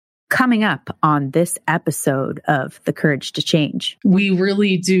Coming up on this episode of The Courage to Change. We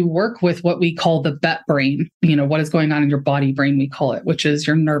really do work with what we call the BET brain, what is going on in your body brain, we call it, which is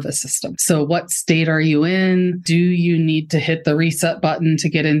your nervous system. So what state are you in? Do you need to hit the reset button to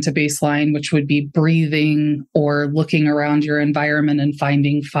get into baseline, which would be breathing or looking around your environment and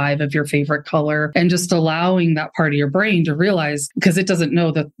finding 5 of your favorite color and just allowing that part of your brain to realize, because it doesn't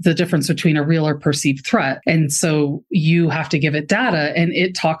know the difference between a real or perceived threat. And so you have to give it data and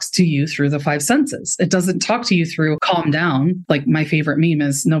it talks to you through the 5 senses. It doesn't talk to you through calm down. Like my favorite meme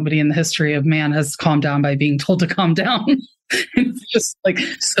is nobody in the history of man has calmed down by being told to calm down. It's just like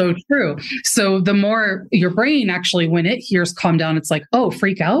so true. So the more your brain actually, when it hears calm down, it's like, oh,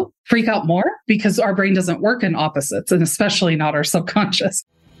 freak out more, because our brain doesn't work in opposites, and especially not our subconscious.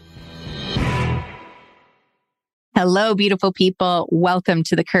 Hello, beautiful people. Welcome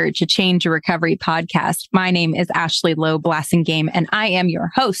to the Courage to Change Your Recovery podcast. My name is Ashley Lowe Blassingame, and I am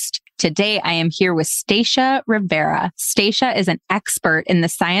your host. Today, I am here with Stasia Rivera. Stasia is an expert in the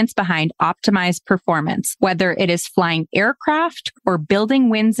science behind optimized performance, whether it is flying aircraft or building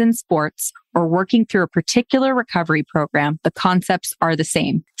wins in sports or working through a particular recovery program. The concepts are the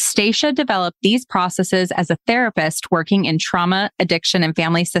same. Stasia developed these processes as a therapist working in trauma, addiction, and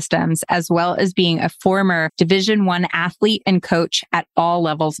family systems, as well as being a former Division I athlete and coach at all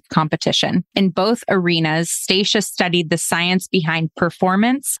levels of competition. In both arenas, Stasia studied the science behind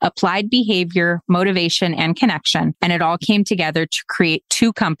performance, applied behavior, motivation, and connection, and it all came together to create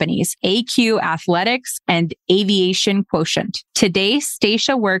 2 companies, AQ Athletics and Aviation Quotient. Today,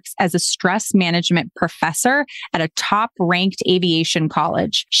 Stasia works as a stress management professor at a top-ranked aviation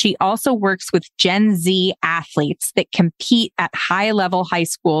college. She also works with Gen Z athletes that compete at high-level high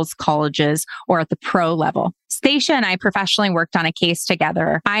schools, colleges, or at the pro level. Stasia and I professionally worked on a case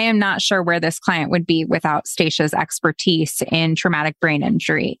together. I am not sure where this client would be without Stasia's expertise in traumatic brain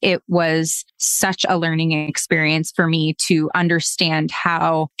injury. It was such a learning experience for me to understand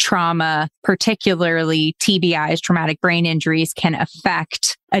how trauma, particularly TBIs, traumatic brain injuries, can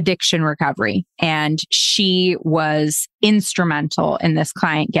affect addiction recovery. And she was instrumental in this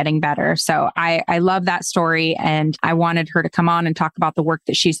client getting better. So I love that story. And I wanted her to come on and talk about the work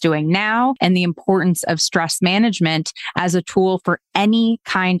that she's doing now and the importance of stress management as a tool for any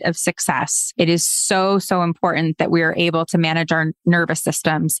kind of success. It is so, so important that we are able to manage our nervous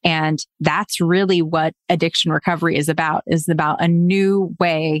systems. And that's really what addiction recovery is about a new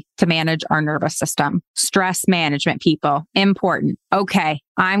way to manage our nervous system. Stress management, people, important. Okay.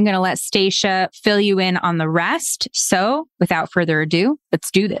 I'm going to let Stasia fill you in on the rest. So without further ado, let's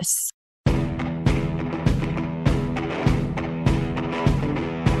do this.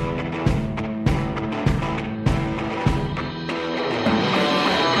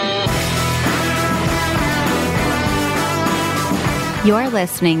 You're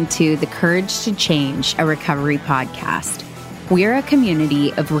listening to The Courage to Change, a recovery podcast. We're a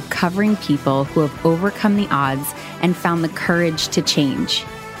community of recovering people who have overcome the odds and found the courage to change.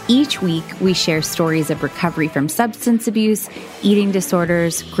 Each week, we share stories of recovery from substance abuse, eating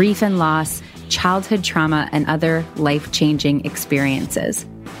disorders, grief and loss, childhood trauma, and other life-changing experiences.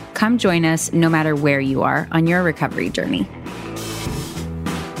 Come join us no matter where you are on your recovery journey.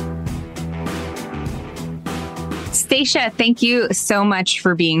 Stasia, thank you so much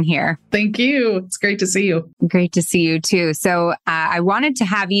for being here. Thank you. It's great to see you. Great to see you too. So I wanted to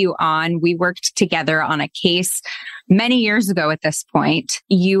have you on. We worked together on a case many years ago at this point.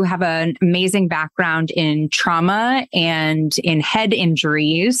 You have an amazing background in trauma and in head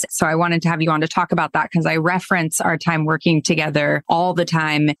injuries. So I wanted to have you on to talk about that because I reference our time working together all the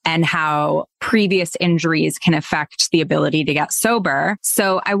time and how previous injuries can affect the ability to get sober.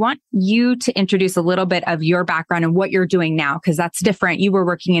 So I want you to introduce a little bit of your background and what you're doing now, because that's different. You were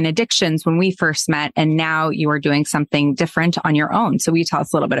working in addictions when we first met, and now you are doing something different on your own. So will you tell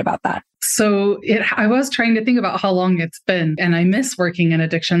us a little bit about that? So I was trying to think about how long it's been, and I miss working in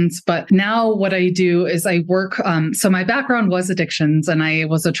addictions. But now what I do is I work. So my background was addictions, and I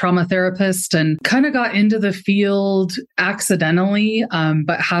was a trauma therapist and kind of got into the field accidentally,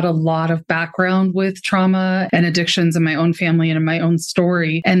 but had a lot of background with trauma and addictions in my own family and in my own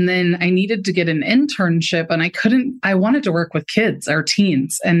story. And then I needed to get an internship, and I wanted to work with kids or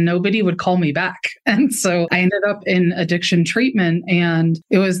teens, and nobody would call me back. And so I ended up in addiction treatment, and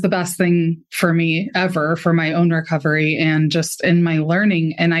it was the best thing thing for me ever for my own recovery and just in my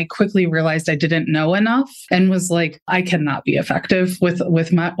learning. And I quickly realized I didn't know enough and was like, I cannot be effective with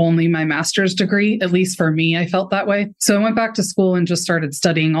only my master's degree. At least for me, I felt that way. So I went back to school and just started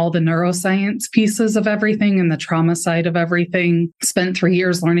studying all the neuroscience pieces of everything and the trauma side of everything. Spent 3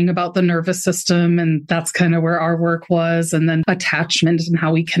 years learning about the nervous system. And that's kind of where our work was. And then attachment and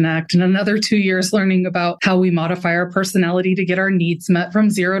how we connect. And another 2 years learning about how we modify our personality to get our needs met from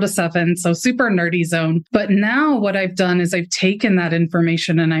 0 to 7. So super nerdy zone. But now what I've done is I've taken that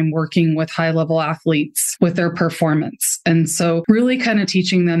information and I'm working with high level athletes with their performance. And so really kind of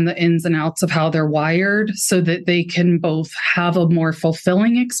teaching them the ins and outs of how they're wired so that they can both have a more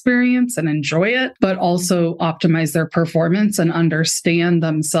fulfilling experience and enjoy it, but also optimize their performance and understand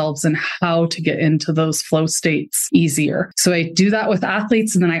themselves and how to get into those flow states easier. So I do that with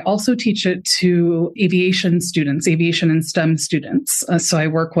athletes. And then I also teach it to aviation students, aviation and STEM students. So I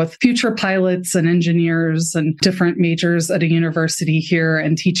work with future pilots and engineers and different majors at a university here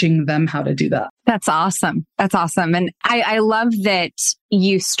and teaching them how to do that. That's awesome. That's awesome. And I love that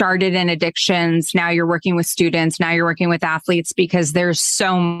you started in addictions. Now you're working with students. Now you're working with athletes because there's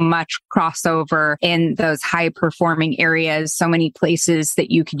so much crossover in those high performing areas, so many places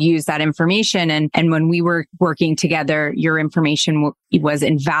that you could use that information. And when we were working together, your information was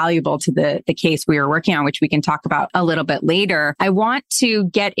invaluable to the case we were working on, which we can talk about a little bit later. I want to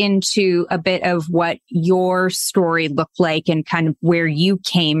get into a bit of what your story looked like and kind of where you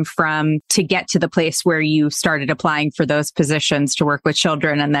came from to get to the place where you started applying for those positions to work with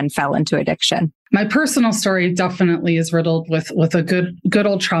children and then fell into addiction. My personal story definitely is riddled with a good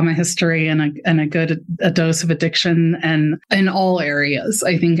old trauma history and a dose of addiction, and in all areas,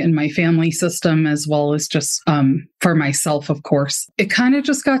 I think in my family system as well as just for myself, of course. It kind of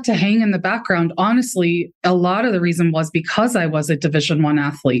just got to hang in the background. Honestly, a lot of the reason was because I was a Division I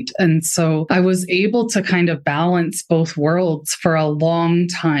athlete. And so I was able to kind of balance both worlds for a long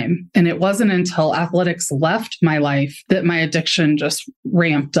time. And it wasn't until athletics left my life that my addiction just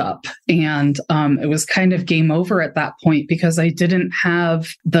ramped up. And it was kind of game over at that point because I didn't have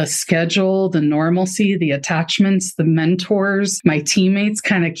the schedule, the normalcy, the attachments, the mentors, my teammates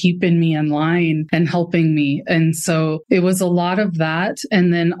kind of keeping me in line and helping me. And so it was a lot of that.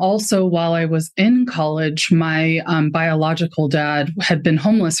 And then also while I was in college, my biological dad had been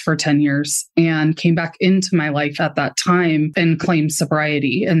homeless for 10 years and came back into my life at that time and claimed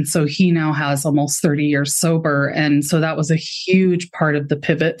sobriety. And so he now has almost 30 years sober. And so that was a huge part of the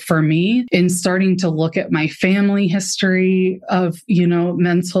pivot for me in starting to look at my family history of,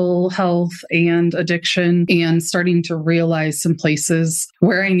 mental health and addiction and starting to realize some places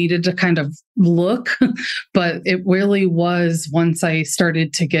where I needed to kind of look. But it really was once I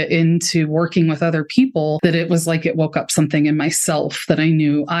started to get into working with other people that it was like it woke up something in myself that I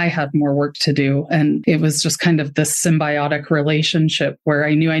knew I had more work to do. And it was just kind of this symbiotic relationship where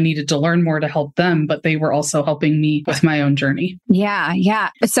I knew I needed to learn more to help them, but they were also helping me with my own journey. Yeah.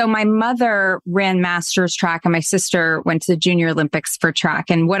 So my mother ran masters track and my sister went to the Junior Olympics for track.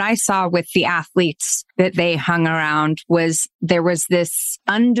 And what I saw with the athletes that they hung around was there was this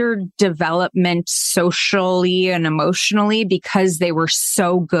underdevelopment socially and emotionally because they were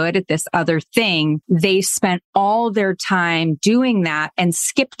so good at this other thing. They spent all their time doing that and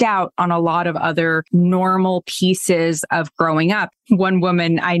skipped out on a lot of other normal pieces of growing up. One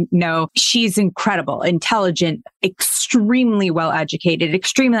woman I know, she's incredible, intelligent, extremely well educated,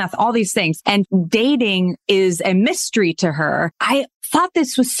 extremely all these things. And dating is a mystery to her. I thought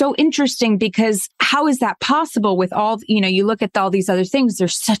this was so interesting because how is that possible with all, you look at all these other things. They're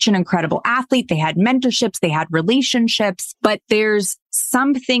such an incredible athlete. They had mentorships, they had relationships, but there's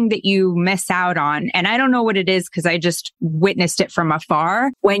something that you miss out on. And I don't know what it is because I just witnessed it from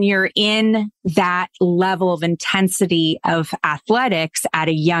afar. When you're in that level of intensity of athletics at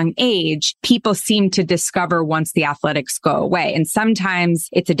a young age, people seem to discover once the athletics go away. And sometimes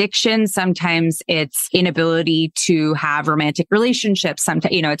it's addiction. Sometimes it's inability to have romantic relationships.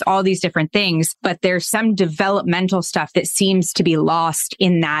 Sometimes, it's all these different things, but there's some developmental stuff that seems to be lost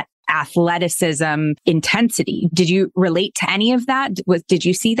in that athleticism intensity. Did you relate to any of that? Did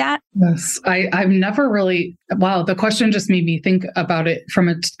you see that? Yes. I've never really, wow, the question just made me think about it from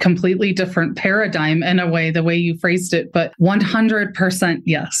a completely different paradigm in a way, the way you phrased it, but 100%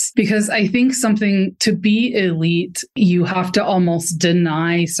 yes. Because I think something to be elite, you have to almost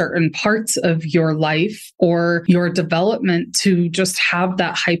deny certain parts of your life or your development to just have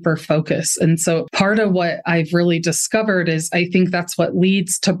that hyper focus. And so part of what I've really discovered is I think that's what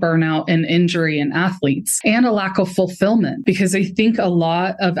leads to burnout and injury in athletes and a lack of fulfillment, because I think a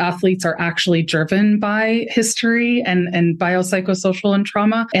lot of athletes are actually driven by history and biopsychosocial and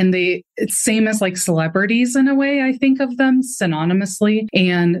trauma. And it's same as like celebrities in a way, I think of them synonymously.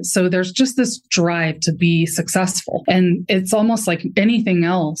 And so there's just this drive to be successful. And it's almost like anything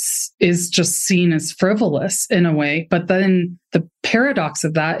else is just seen as frivolous in a way. But then the paradox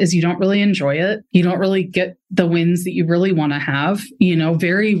of that is you don't really enjoy it. You don't really get the wins that you really want to have,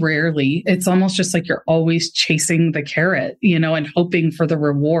 very rarely. It's almost just like you're always chasing the carrot, and hoping for the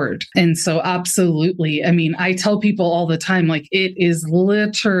reward. And so absolutely. I mean, I tell people all the time, like, it is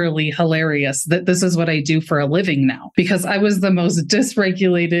literally hilarious that this is what I do for a living now, because I was the most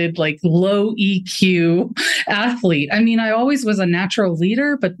dysregulated, like low EQ athlete. I mean, I always was a natural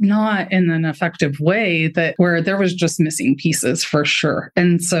leader, but not in an effective way where there was just missing pieces for sure.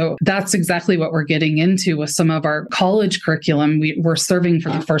 And so that's exactly what we're getting into with some of our college curriculum. We're serving for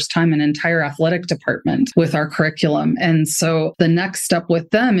the first time an entire athletic department with our curriculum. And so the next step with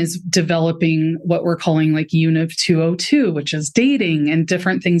them is developing what we're calling like Univ 202, which is dating and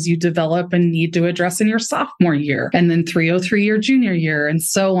different things you develop and need to address in your sophomore year, and then 303 your junior year, and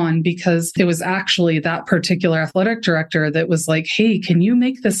so on, because it was actually that particular athletic director that was like, hey, can you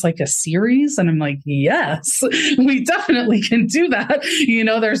make this like a series? And I'm like, yes, we definitely can do that.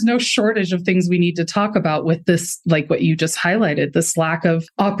 There's no shortage of things we need to talk about with this, like what you just highlighted, this lack of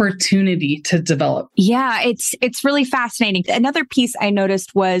opportunity to develop. Yeah, it's really fascinating. Another piece I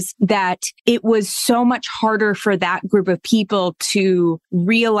noticed was that it was so much harder for that group of people to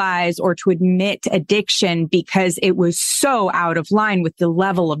realize or to admit addiction because it was so out of line with the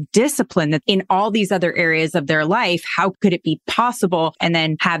level of discipline that in all these other areas of their life, how could it be possible and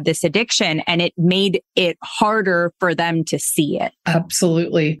then have this addiction? And it made it harder for them to see it.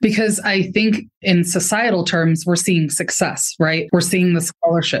 Absolutely. Because I think in societal terms, we're seeing success, right? We're seeing the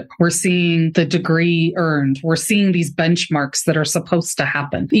scholarship. We're seeing the degree earned. We're seeing these benchmarks that are supposed to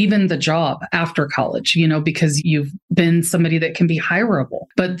happen, even the job after college, because you've been somebody that can be hireable.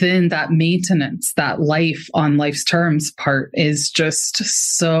 But then that maintenance, that life on life's terms part is just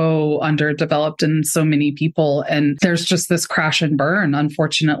so underdeveloped in so many people. And there's just this crash and burn,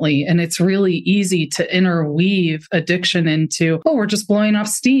 unfortunately. And it's really easy to interweave addiction into, oh, we're just blowing off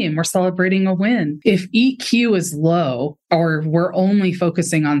steam. We're celebrating a win. If EQ is low, or we're only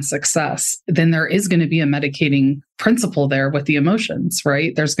focusing on success, then there is going to be a medicating principle there with the emotions,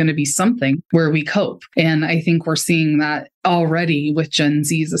 right? There's going to be something where we cope. And I think we're seeing that already with Gen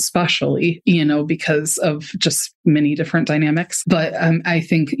Zs, especially, because of just many different dynamics. But I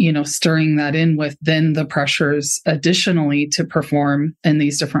think, stirring that in with then the pressures additionally to perform in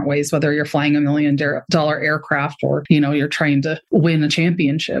these different ways, whether you're flying $1 million aircraft or, you're trying to win a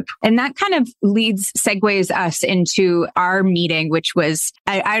championship. And that kind of segues us into our meeting, which was,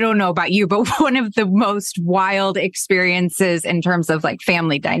 I don't know about you, but one of the most wild experiences in terms of like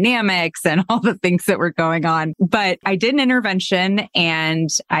family dynamics and all the things that were going on. But I did an intervention and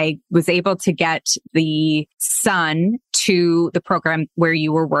I was able to get the son to the program where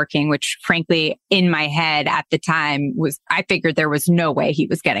you were working, which frankly, in my head at the time I figured there was no way he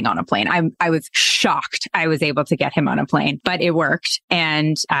was getting on a plane. I was shocked I was able to get him on a plane, but it worked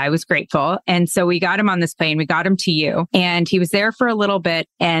and I was grateful. And so we got him on this plane, we got him to you, and he was there for a little bit,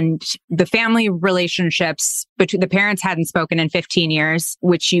 and the family relationships between the parents hadn't spoken in 15 years,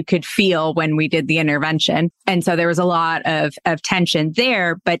 which you could feel when we did the intervention. And so there was a lot of tension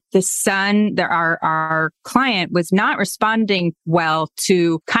there, but the son, our client was not responding well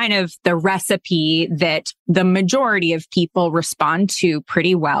to kind of the recipe that the majority of people respond to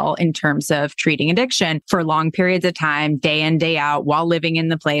pretty well in terms of treating addiction for long periods of time, day in, day out, while living in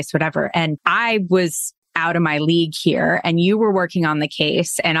the place, whatever. And I was out of my league here, and you were working on the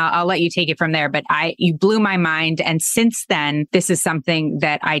case, and I'll let you take it from there. But you blew my mind. And since then, this is something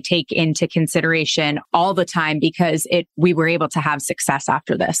that I take into consideration all the time because we were able to have success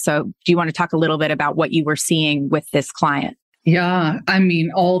after this. So do you want to talk a little bit about what you were seeing with this client? Yeah, I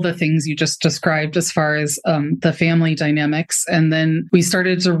mean, all the things you just described as far as the family dynamics. And then we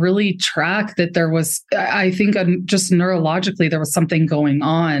started to really track that there was, I think just neurologically, there was something going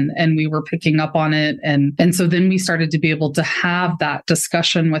on and we were picking up on it. And so then we started to be able to have that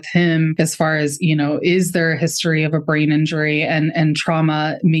discussion with him as far as, is there a history of a brain injury and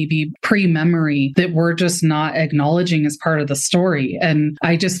trauma, maybe pre-memory, that we're just not acknowledging as part of the story. And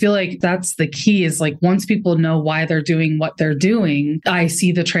I just feel like that's the key, is like once people know why they're doing what they're doing, I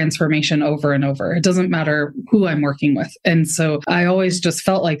see the transformation over and over. It doesn't matter who I'm working with. And so I always just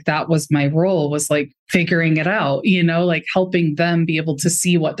felt like that was my role, was like figuring it out, like helping them be able to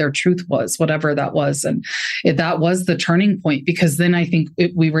see what their truth was, whatever that was. And that was the turning point, because then I think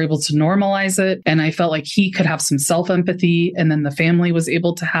we were able to normalize it. And I felt like he could have some self-empathy, and then the family was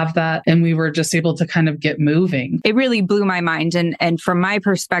able to have that. And we were just able to kind of get moving. It really blew my mind. And from my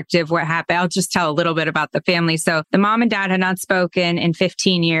perspective, what happened, I'll just tell a little bit about the family. So the mom and dad had not spoken in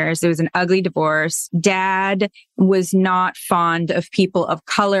 15 years. It was an ugly divorce. Dad was not fond of people of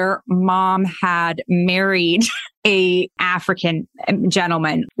color. Mom had married a African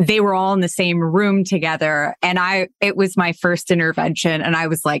gentleman. They were all in the same room together. And it was my first intervention. And I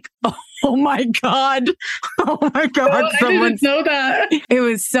was like, oh my God. Oh my God. I didn't know that. It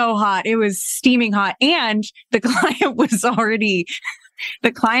was so hot. It was steaming hot. And the client was already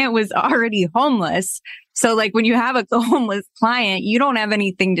homeless. So like when you have a homeless client, you don't have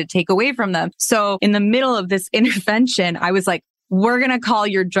anything to take away from them. So in the middle of this intervention, I was like, we're going to call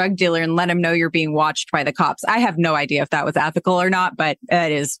your drug dealer and let him know you're being watched by the cops. I have no idea if that was ethical or not, but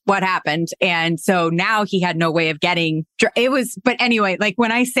that is what happened. And so now he had no way of getting but anyway, like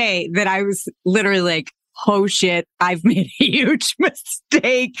when I say that I was literally like, oh shit, I've made a huge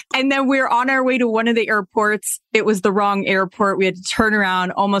mistake. And then we're on our way to one of the airports. It was the wrong airport. We had to turn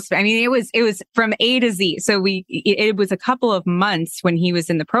around it was from A to Z. So it was a couple of months when he was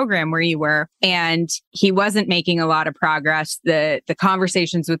in the program where you were, and he wasn't making a lot of progress. The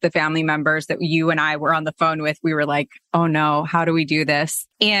conversations with the family members that you and I were on the phone with, we were like, oh no, how do we do this?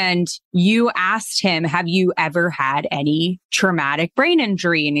 And you asked him, have you ever had any traumatic brain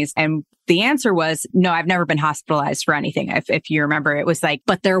injury? And the answer was, no, I've never been hospitalized for anything. If you remember, it was like,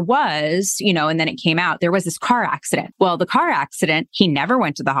 but there was, and then it came out, there was this car accident. Well, the car accident, he never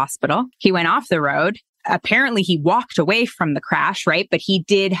went to the hospital. He went off the road. Apparently he walked away from the crash, right? But he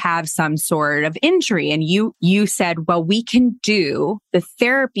did have some sort of injury. And you said, well, we can do the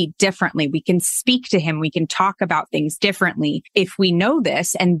therapy differently. We can speak to him. We can talk about things differently if we know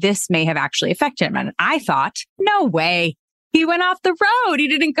this. And this may have actually affected him. And I thought, no way. He went off the road. He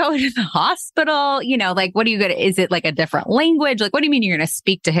didn't go to the hospital. Like, what are you going to, is it like a different language? Like, what do you mean you're going to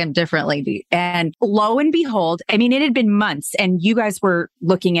speak to him differently? And lo and behold, it had been months and you guys were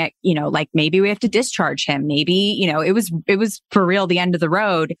looking at, like maybe we have to discharge him. Maybe, it was for real the end of the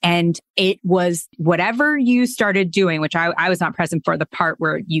road. And it was whatever you started doing, which I was not present for the part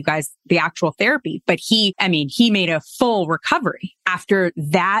where you guys, the actual therapy, but he made a full recovery after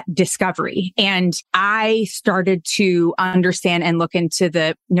that discovery. And I started to understand and look into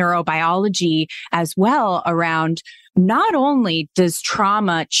the neurobiology as well around not only does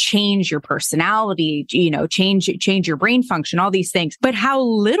trauma change your personality, change your brain function, all these things, but how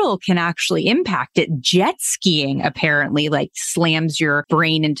little can actually impact it. Jet skiing apparently like slams your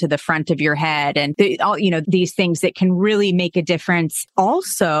brain into the front of your head and these things that can really make a difference.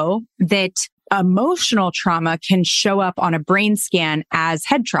 Also that emotional trauma can show up on a brain scan as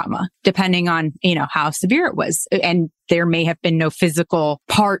head trauma, depending on, how severe it was. And there may have been no physical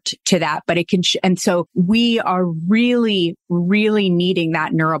part to that, but it can. And so we are really, really needing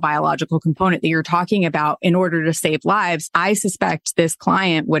that neurobiological component that you're talking about in order to save lives. I suspect this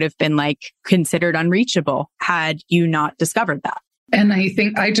client would have been considered unreachable had you not discovered that. And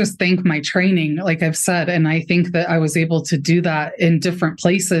I just think my training, like I've said, and I think that I was able to do that in different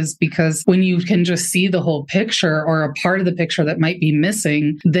places, because when you can just see the whole picture or a part of the picture that might be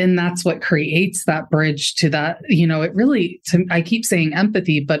missing, then that's what creates that bridge to that, it really, I keep saying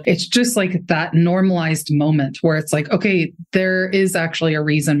empathy, but it's just like that normalized moment where it's like, okay, there is actually a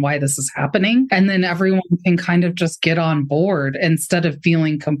reason why this is happening. And then everyone can kind of just get on board instead of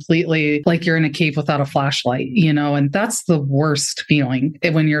feeling completely like you're in a cave without a flashlight, and that's the worst feeling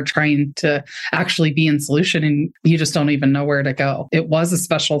when you're trying to actually be in solution and you just don't even know where to go. It was a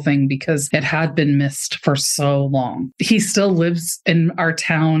special thing because it had been missed for so long. He still lives in our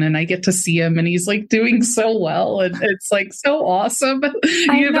town and I get to see him and he's like doing so well. And it's like so awesome.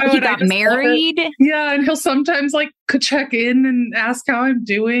 He got married. Yeah. And he'll sometimes could check in and ask how I'm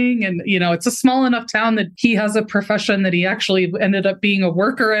doing. And, it's a small enough town that he has a profession that he actually ended up being a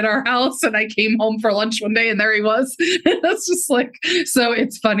worker at our house. And I came home for lunch one day and there he was. That's just so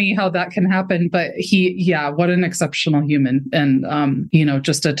it's funny how that can happen. But what an exceptional human. And,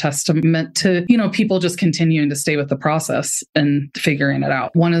 just a testament to, people just continuing to stay with the process and figuring it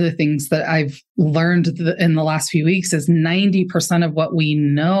out. One of the things that I've learned in the last few weeks is 90% of what we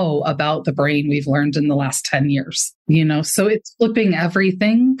know about the brain we've learned in the last 10 years. So it's flipping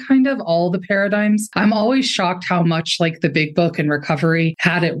everything, kind of all the paradigms. I'm always shocked how much like the big book and recovery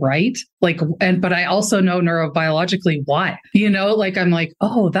had it right. But I also know neurobiologically why, I'm like,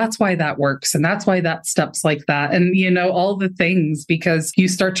 oh, that's why that works. And that's why that steps like that. And, all the things, because you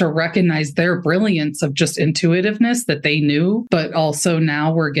start to recognize their brilliance of just intuitiveness that they knew, but also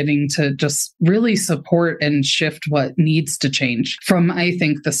now we're getting to just really support and shift what needs to change from, I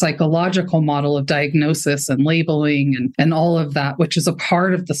think, the psychological model of diagnosis and labeling and all of that, which is a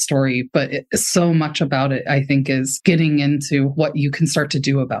part of the story. But so much about it, I think, is getting into what you can start to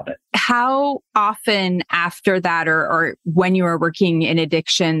do about it. How often after that or when you were working in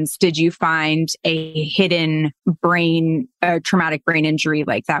addictions, did you find a hidden traumatic brain injury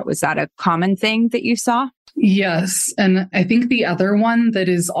like that? Was that a common thing that you saw? Yes. And I think the other one that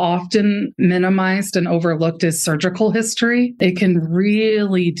is often minimized and overlooked is surgical history. It can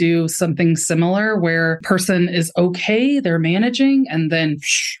really do something similar where a person is okay, they're managing, and then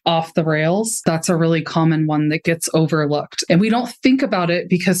off the rails. That's a really common one that gets overlooked. And we don't think about it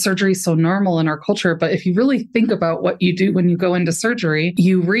because surgery is so normal in our culture. But if you really think about what you do when you go into surgery,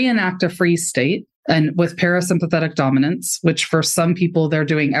 you reenact a freeze state. And with parasympathetic dominance, which for some people, they're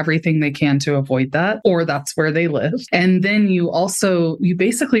doing everything they can to avoid that, or that's where they live. And then you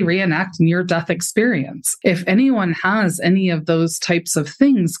basically reenact near-death experience. If anyone has any of those types of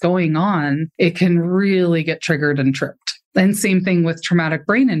things going on, it can really get triggered and tripped. And same thing with traumatic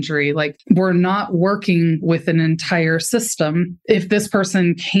brain injury. Like, we're not working with an entire system. If this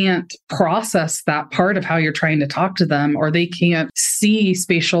person can't process that part of how you're trying to talk to them, or they can't see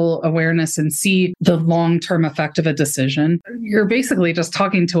spatial awareness and see the long-term effect of a decision, you're basically just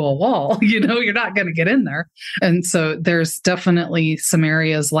talking to a wall. You're not going to get in there. And so there's definitely some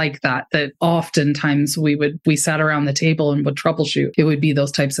areas like that oftentimes we sat around the table and would troubleshoot. It would be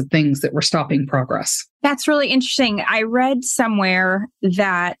those types of things that were stopping progress. That's really interesting. I read somewhere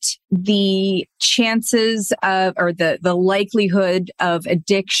that the chances of, or the likelihood of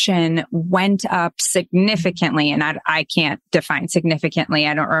addiction went up significantly. And I can't define significantly.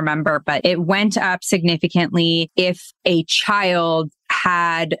 I don't remember, but it went up significantly if a child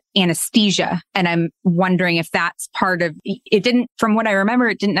had anesthesia. And I'm wondering if that's part of it. From what I remember,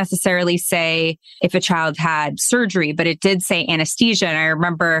 it didn't necessarily say if a child had surgery, but it did say anesthesia. And I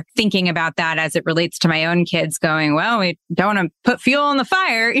remember thinking about that as it relates to my own kids, going, well, we don't want to put fuel on the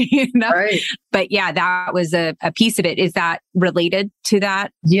fire, Right. But yeah, that was a piece of it. Is that related to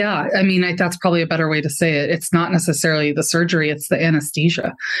that? Yeah. I mean, that's probably a better way to say it. It's not necessarily the surgery, it's the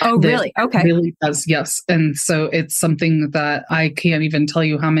anesthesia. Oh, really? Okay. Really does. Yes. And so it's something that I can't even tell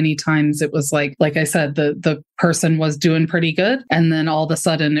you how many times it was like I said, the person was doing pretty good. And then all of a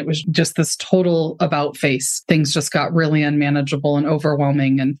sudden it was just this total about face. Things just got really unmanageable and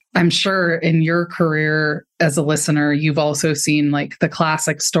overwhelming. And I'm sure in your career as a listener, you've also seen like the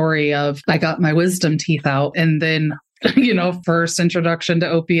classic story of I got my wisdom teeth out and then first introduction to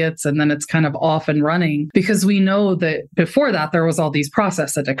opiates, and then it's kind of off and running, because we know that before that, there was all these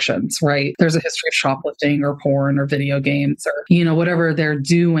process addictions, right? There's a history of shoplifting or porn or video games or, whatever they're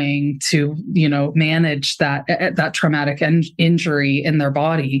doing to, manage that traumatic injury in their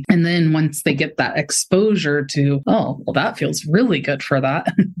body. And then once they get that exposure to, oh, well, that feels really good for that,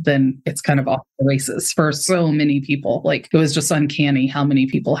 then it's kind of off the races for so many people. Like, it was just uncanny how many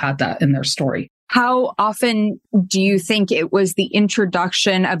people had that in their story. How often do you think it was the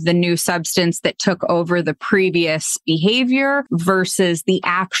introduction of the new substance that took over the previous behavior versus the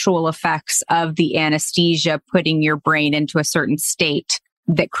actual effects of the anesthesia putting your brain into a certain state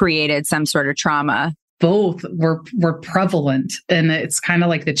that created some sort of trauma? Both were prevalent, and it's kind of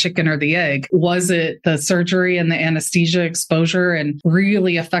like the chicken or the egg. Was it the surgery and the anesthesia exposure and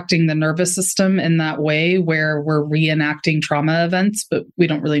really affecting the nervous system in that way where we're reenacting trauma events, but we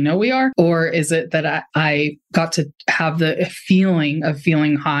don't really know we are? Or is it that I got to have the feeling of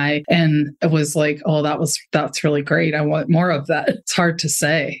feeling high and it was like, oh, that's really great. I want more of that. It's hard to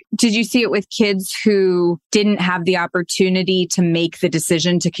say. Did you see it with kids who didn't have the opportunity to make the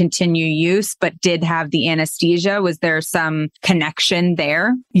decision to continue use, but did have the anesthesia? Was there some connection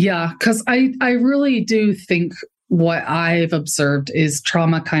there? Yeah, because I really do think what I've observed is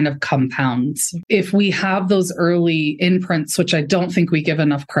trauma kind of compounds. If we have those early imprints, which I don't think we give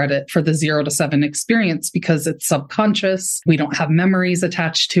enough credit for the 0 to 7 experience because it's subconscious, we don't have memories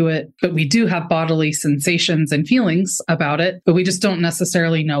attached to it, but we do have bodily sensations and feelings about it, but we just don't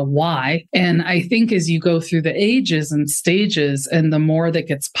necessarily know why. And I think as you go through the ages and stages and the more that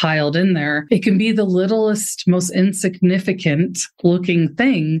gets piled in there, it can be the littlest, most insignificant looking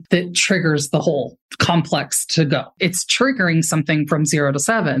thing that triggers the whole. complex to go. It's triggering something from 0 to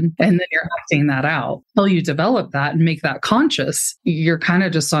 7, and then you're acting that out. Until you develop that and make that conscious, you're kind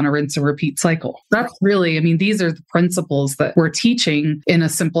of just on a rinse and repeat cycle. That's really, these are the principles that we're teaching in a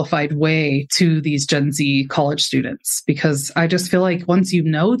simplified way to these Gen Z college students, because I just feel like once you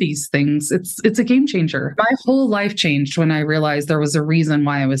know these things, it's a game changer. My whole life changed when I realized there was a reason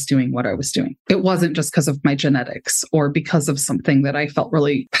why I was doing what I was doing. It wasn't just because of my genetics or because of something that I felt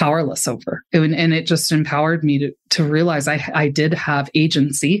really powerless over. And it just empowered me to realize I did have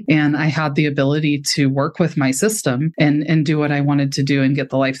agency, and I had the ability to work with my system and do what I wanted to do and get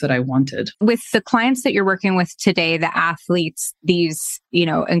the life that I wanted. With the clients that you're working with today, the athletes, these,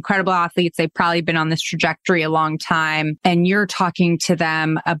 incredible athletes, they've probably been on this trajectory a long time, and you're talking to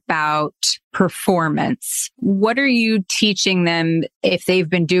them about performance. What are you teaching them if they've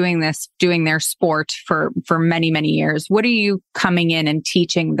been doing their sport for many, many years? What are you coming in and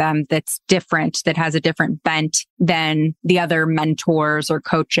teaching them that's different, that has a different bent than the other mentors or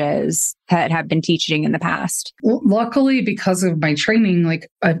coaches that have been teaching in the past? Well, luckily, because of my training,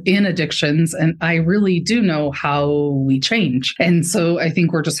 in addictions, and I really do know how we change. And so I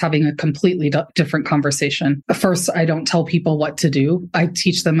think we're just having a completely different conversation. First, I don't tell people what to do. I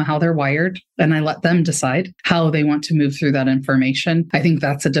teach them how they're wired, and I let them decide how they want to move through that information. I think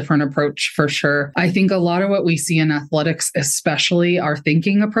that's a different approach for sure. I think a lot of what we see in athletics, especially our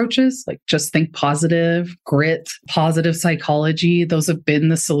thinking approaches, like just think positive, grit, positive psychology, those have been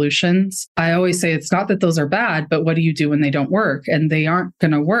the solutions. I always say it's not that those are bad, but what do you do when they don't work? And they aren't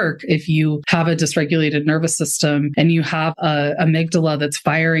going to work if you have a dysregulated nervous system and you have a amygdala that's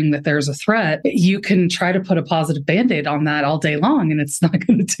firing that there's a threat. You can try to put a positive Band-Aid on that all day long, and it's not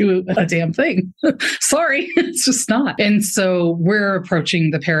going to do a damn thing. Sorry, it's just not. And so we're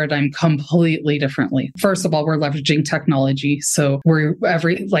approaching the paradigm completely differently. First of all, we're leveraging technology. So we're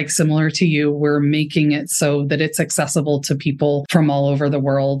similar to you, we're making it so that it's accessible to people from all over the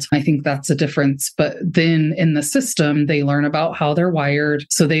world. I think that's a difference. But then in the system, they learn about how they're wired.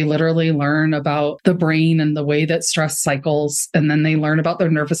 So they literally learn about the brain and the way that stress cycles. And then they learn about their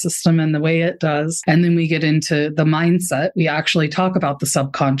nervous system and the way it does. And then we get into the mindset. We actually talk about the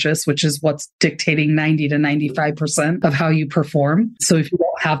subconscious, which is what's dictating 90 to 95% of how you perform. So if you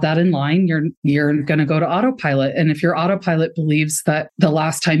don't have that in line, you're going to go to autopilot. And if your autopilot believes that the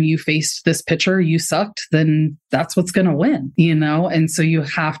last time you faced this pitcher, you sucked, then that's what's going to win, And so you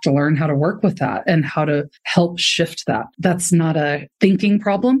have to learn how to work with that and how to help shift that. That's not a thinking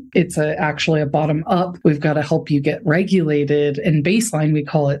problem. It's actually a bottom up. We've got to help you get regulated and baseline, we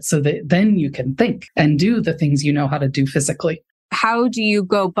call it, so that then you can think and do the things you know how to do physically. How do you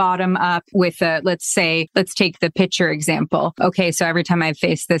go bottom up with let's take the pitcher example. Okay, so every time I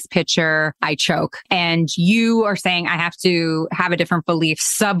face this pitcher, I choke. And you are saying I have to have a different belief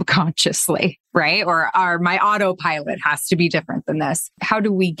subconsciously, right? Or my autopilot has to be different than this. How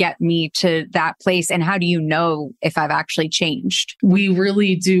do we get me to that place? And how do you know if I've actually changed? We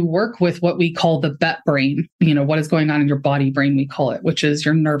really do work with what we call the bet brain, what is going on in your body brain, we call it, which is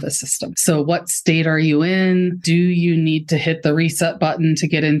your nervous system. So what state are you in? Do you need to hit the reset button to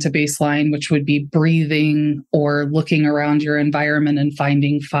get into baseline, which would be breathing or looking around your environment and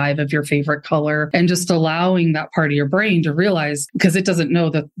finding 5 of your favorite color, and just allowing that part of your brain to realize, because it doesn't know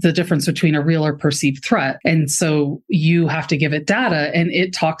the difference between a real or perceived threat. And so you have to give it data, and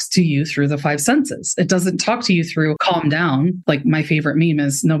it talks to you through the 5 senses. It doesn't talk to you through calm down. Like my favorite meme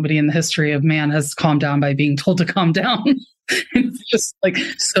is nobody in the history of man has calmed down by being told to calm down. It's just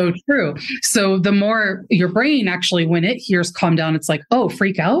so true. So the more your brain actually, when it hears calm down, it's like, oh,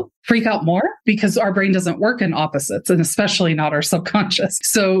 freak out more, because our brain doesn't work in opposites, and especially not our subconscious.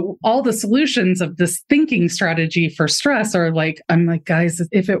 So all the solutions of this thinking strategy for stress are I'm like, guys,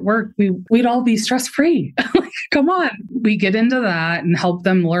 if it worked, we'd all be stress-free. Come on. We get into that and help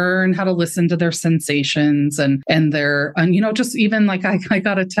them learn how to listen to their sensations and just even I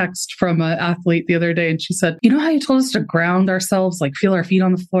got a text from an athlete the other day, and she said, how you told us to ground ourselves, feel our feet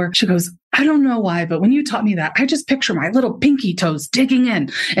on the floor? She goes, I don't know why, but when you taught me that, I just picture my little pinky toes digging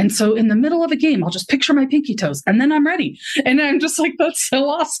in. And so in the middle of a game, I'll just picture my pinky toes and then I'm ready. And I'm just like, that's so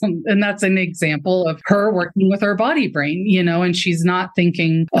awesome. And that's an example of her working with her body brain, and she's not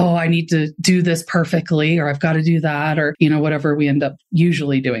thinking, oh, I need to do this perfectly, or I've got to do that, or, whatever we end up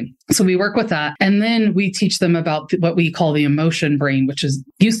usually doing. So we work with that. And then we teach them about what we call the emotion brain, which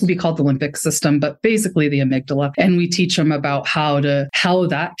used to be called the limbic system, but basically the amygdala. And we teach them about how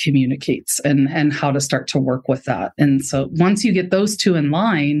that communicates and how to start to work with that. And so once you get those 2 in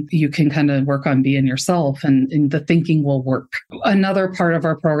line, you can kind of work on being yourself, and the thinking will work. Another part of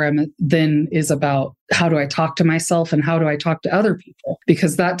our program then is about how do I talk to myself and how do I talk to other people?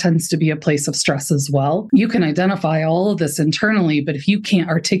 Because that tends to be a place of stress as well. You can identify all of this internally, but if you can't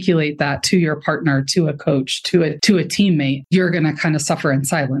articulate that to your partner, to a coach, to a teammate, you're going to kind of suffer in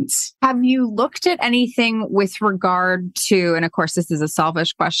silence. Have you looked at anything with regard to, and of course, this is a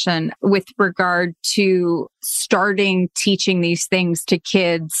selfish question, with regard to starting teaching these things to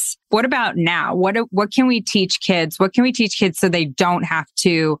kids? What about now? What can we teach kids? What can we teach kids so they don't have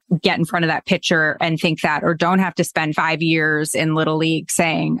to get in front of that pitcher and think that, or don't have to spend 5 years in Little League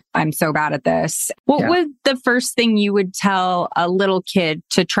saying, I'm so bad at this? What would the first thing you would tell a little kid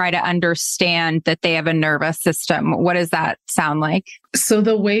to try to understand that they have a nervous system? What does that sound like? So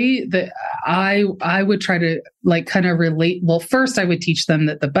the way that I would try to kind of relate, well, first I would teach them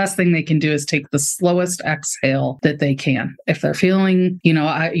that the best thing they can do is take the slowest exhale that they can. If they're feeling,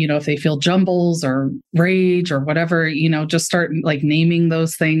 if they feel jumbles or rage or whatever, just start naming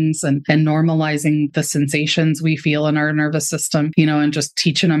those things and normalizing the sensations we feel in our nervous system, and just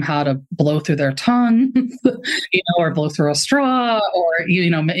teaching them how to blow through their tongue, or blow through a straw, or,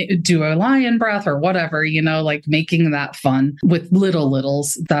 do a lion breath or whatever, making that fun with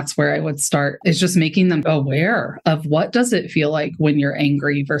littles. That's where I would start, is just making them aware of what does it feel like when you're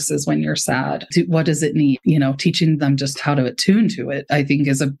angry versus when you're sad. What does it need? Teaching them just how to attune to it, I think,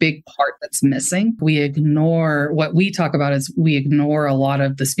 is a big part that's missing. We ignore what we talk about is we ignore a lot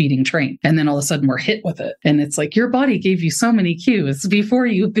of the speeding train. And then all of a sudden we're hit with it. And it's like, your body gave you so many cues before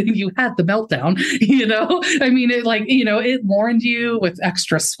you had the meltdown, I mean, it warned you with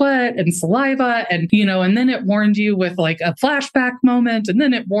extra sweat and saliva and then it warned you with a flashback moment. And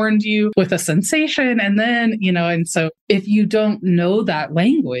then it warned you with a sensation. And then, and so if you don't know that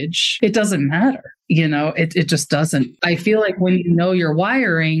language, it doesn't matter. It just doesn't. I feel like when you know your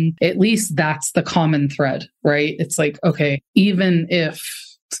wiring, at least that's the common thread, right? It's like, okay, even if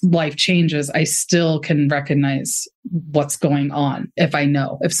life changes, I still can recognize what's going on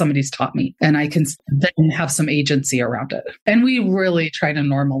if somebody's taught me, and I can then have some agency around it. And we really try to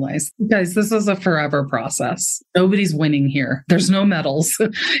normalize. Guys, this is a forever process. Nobody's winning here. There's no medals.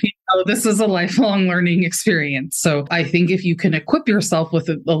 This is a lifelong learning experience. So I think if you can equip yourself with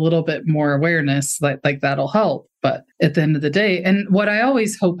a little bit more awareness, that'll help. But at the end of the day, and what I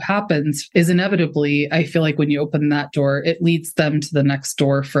always hope happens is inevitably, I feel like when you open that door, it leads them to the next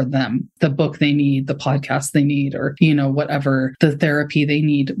door for them, the book they need, the podcast they need, or, whatever, the therapy they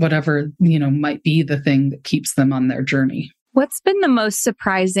need, whatever, might be the thing that keeps them on their journey. What's been the most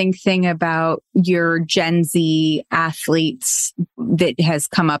surprising thing about your Gen Z athletes that has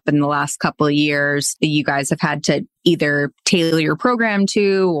come up in the last couple of years that you guys have had to either tailor your program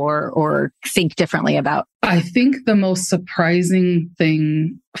to or think differently about? I think the most surprising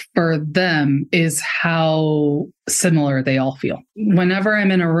thing for them is how similar they all feel. Whenever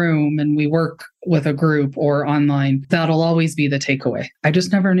I'm in a room and we work with a group or online, that'll always be the takeaway. I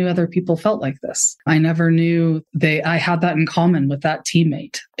just never knew other people felt like this. I never knew I had that in common with that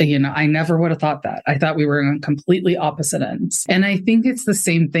teammate. I never would have thought that. I thought we were on completely opposite ends. And I think it's the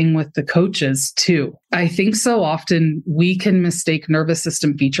same thing with the coaches too. I think so often we can mistake nervous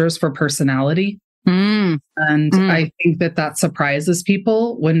system features for personality. And I think that surprises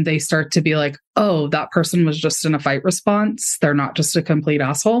people when they start to be like, oh, that person was just in a fight response. They're not just a complete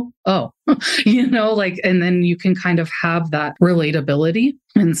asshole. Oh, and then you can kind of have that relatability.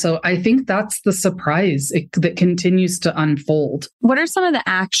 And so I think that's the surprise that continues to unfold. What are some of the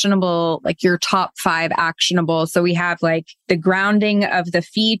actionable, your top 5 actionable? So we have the grounding of the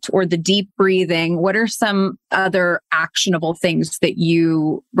feet or the deep breathing. What are some other actionable things that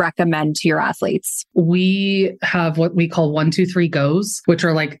you recommend to your athletes? We have what we call 1, 2, 3 goes, which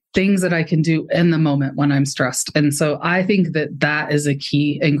are things that I can do in the moment when I'm stressed. And so I think that is a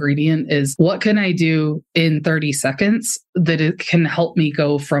key ingredient is what can I do in 30 seconds that it can help me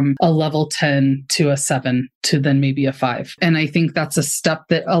go from a level 10 to a 7 to then maybe a 5. And I think that's a step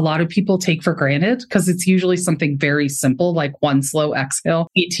that a lot of people take for granted because it's usually something very simple, like 1 slow exhale.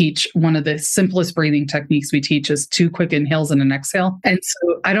 We teach one of the simplest breathing techniques we teach is 2 quick inhales and an exhale. And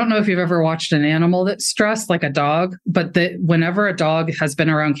so I don't know if you've ever watched an animal that's stressed like a dog, but that whenever a dog has been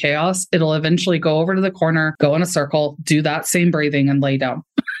around chaos, it'll eventually go over to the corner, go in a circle, do that same breathing and lay down.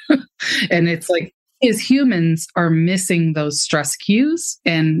 And it's as humans are missing those stress cues.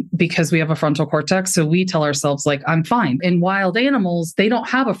 And because we have a frontal cortex, so we tell ourselves I'm fine. In wild animals, they don't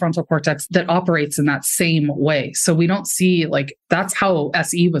have a frontal cortex that operates in that same way. So we don't see that's how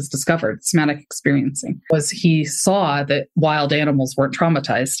SE was discovered. Somatic experiencing was he saw that wild animals weren't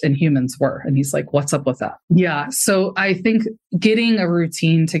traumatized and humans were. And he's like, what's up with that? Yeah. So I think getting a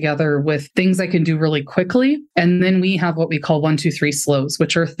routine together with things I can do really quickly. And then we have what we call 1, 2, 3 slows,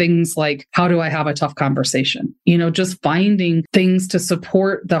 which are things like, how do I have a tough tough conversation. Just finding things to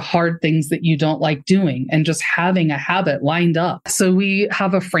support the hard things that you don't like doing and just having a habit lined up. So we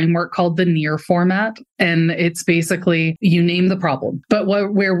have a framework called the NEAR format, and it's basically you name the problem. But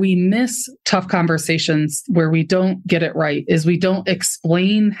where we miss tough conversations, where we don't get it right, is we don't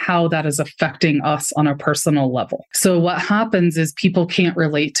explain how that is affecting us on a personal level. So what happens is people can't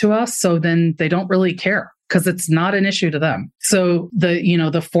relate to us, so then they don't really care, because it's not an issue to them. So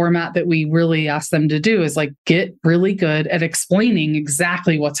the format that we really ask them to do is like, get really good at explaining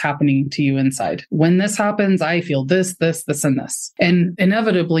exactly what's happening to you inside. When this happens, I feel this, this, this, and this. And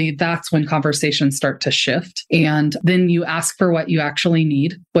inevitably, that's when conversations start to shift. And then you ask for what you actually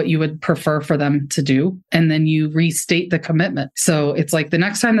need, what you would prefer for them to do. And then you restate the commitment. So it's like, the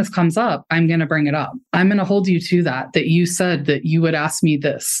next time this comes up, I'm going to bring it up. I'm going to hold you to that you said that you would ask me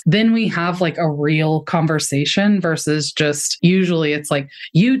this. Then we have like a real conversation versus just, usually it's like,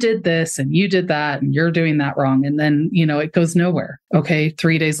 you did this and you did that and you're doing that wrong. And then, it goes nowhere. Okay.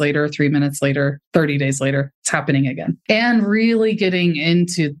 3 days later, 3 minutes later, 30 days later, it's happening again. And really getting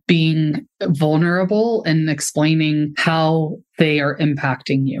into being vulnerable and explaining how they are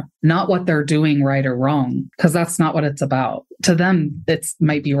impacting you, not what they're doing right or wrong, because that's not what it's about. To them, it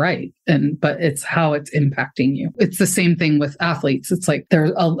might be right, but it's how it's impacting you. It's the same thing with athletes. It's like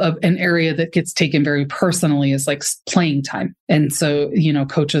there's an area that gets taken very personally is like playing time. And so,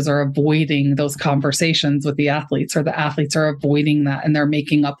 coaches are avoiding those conversations with the athletes, or the athletes are avoiding that. And they're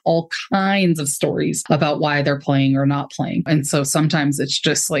making up all kinds of stories about why they're playing or not playing. And so sometimes it's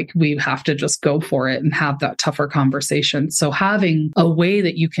just like, we have to just go for it and have that tougher conversation. So having a way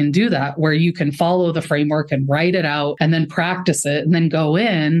that you can do that, where you can follow the framework and write it out and then practice it and then go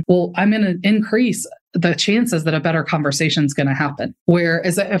in, well, I'm going to increase the chances that a better conversation is going to happen.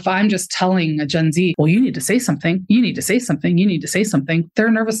 Whereas if I'm just telling a Gen Z, well, you need to say something, you need to say something, you need to say something,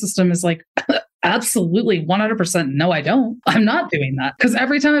 their nervous system is like, absolutely 100%. No, I don't. I'm not doing that, because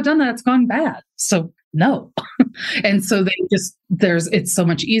every time I've done that, it's gone bad. So no. And so it's so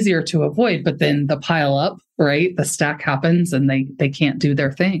much easier to avoid, but then the pile up, right? The stack happens and they can't do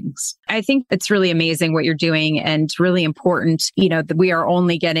their things. I think it's really amazing what you're doing, and really important, that we are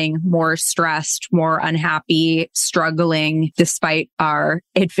only getting more stressed, more unhappy, struggling, despite our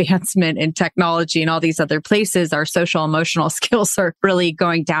advancement in technology and all these other places. Our social emotional skills are really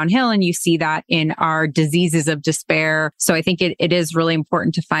going downhill. And you see that in our diseases of despair. So I think it is really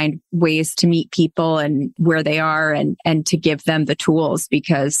important to find ways to meet people and where they are, and to give them the tools,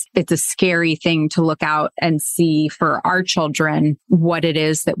 because it's a scary thing to look out and see for our children what it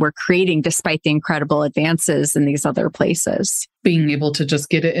is that we're creating despite the incredible advances in these other places. Being able to just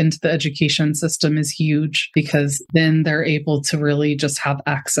get it into the education system is huge, because then they're able to really just have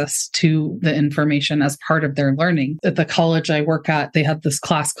access to the information as part of their learning. At the college I work at, they had this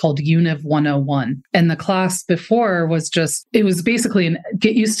class called Univ 101. And the class before it was basically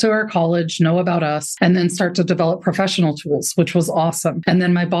get used to our college, know about us, and then start to develop professional tools, which was awesome. And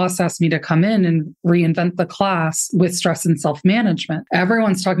then my boss asked me to come in and reinvent the class with stress and self-management.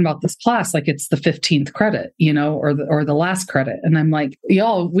 Everyone's talking about this class like it's the 15th credit, or the last credit. And I'm like,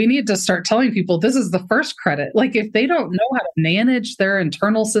 y'all, we need to start telling people this is the first credit. Like, if they don't know how to manage their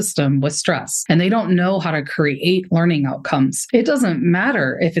internal system with stress, and they don't know how to create learning outcomes, it doesn't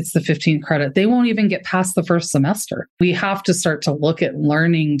matter if it's the 15th credit. They won't even get past the first semester. We have to start to look at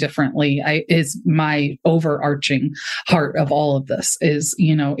learning differently. Is my overarching heart of all of this is,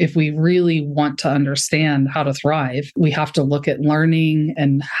 if we really want to understand how to thrive, we have to look at learning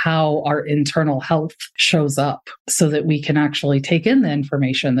and how our internal health shows up, so that we can actually take in the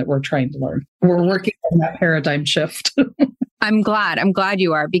information that we're trying to learn. We're working on that paradigm shift. I'm glad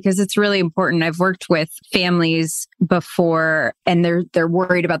you are, because it's really important. I've worked with families before, and they're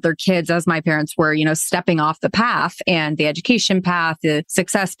worried about their kids, as my parents were, stepping off the path, and the education path, the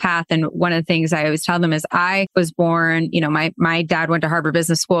success path. And one of the things I always tell them is, I was born, my dad went to Harvard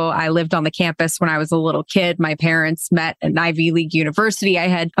Business School. I lived on the campus when I was a little kid. My parents met at an Ivy League university.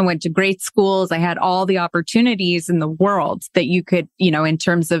 I went to great schools. I had all the opportunities in the world that you could, in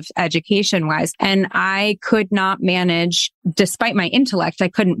terms of education wise. And I could not manage, despite my intellect, I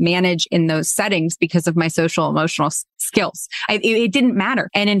couldn't manage in those settings because of my social emotional skills. It didn't matter.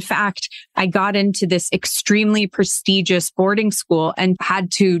 And in fact, I got into this extremely prestigious boarding school and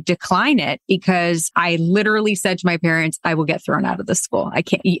had to decline it, because I literally said to my parents, I will get thrown out of the school. I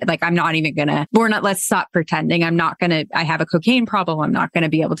can't, I'm not even gonna, let's stop pretending. I have a cocaine problem. I'm not going to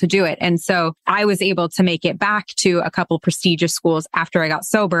be able to do it. And so I was able to make it back to a couple prestigious schools after I got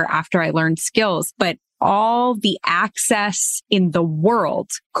sober, after I learned skills. But all the access in the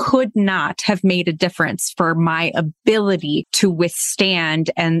world could not have made a difference for my ability to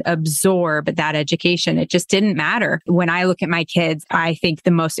withstand and absorb that education. It just didn't matter. When I look at my kids, I think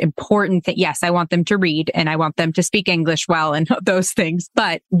the most important thing, yes, I want them to read and I want them to speak English well and those things.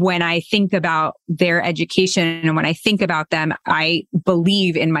 But when I think about their education and when I think about them, I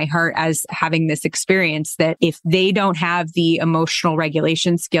believe in my heart as having this experience that if they don't have the emotional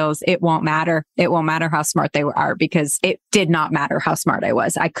regulation skills, it won't matter. It won't matter how smart they are, because it did not matter how smart I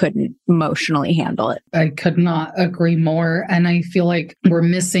was. I couldn't emotionally handle it. I could not agree more. And I feel like we're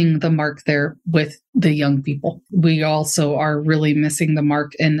missing the mark there with the young people. We also are really missing the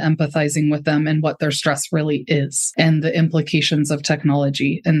mark in empathizing with them and what their stress really is and the implications of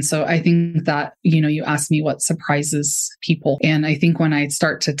technology. And so I think that, you asked me what surprises people. And I think when I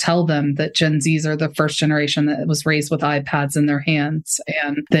start to tell them that Gen Zs are the first generation that was raised with iPads in their hands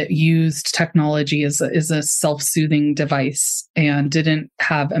and that used technology as a self-soothing device and didn't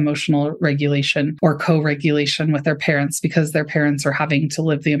have emotional regulation or co-regulation with their parents because their parents are having to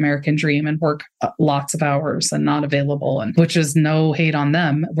live the American dream and work lots of hours and not available, and which is no hate on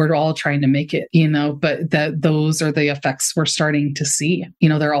them. We're all trying to make it, but those are the effects we're starting to see.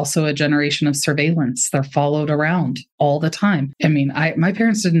 They're also a generation of surveillance. They're followed around all the time. I mean, my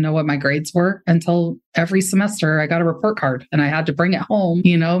parents didn't know what my grades were until every semester I got a report card and I had to bring it home.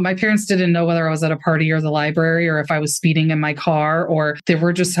 My parents didn't know whether I was at a party or the library or if I was speeding in my car, or they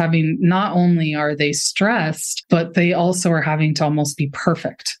were just having, not only are they stressed, but they also are having to almost be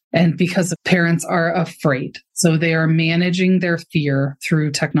perfect. And because parents are afraid. So they are managing their fear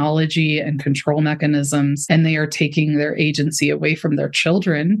through technology and control mechanisms, and they are taking their agency away from their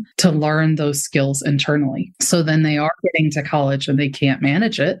children to learn those skills internally. So then they are getting to college and they can't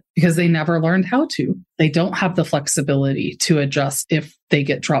manage it because they never learned how to. They don't have the flexibility to adjust if they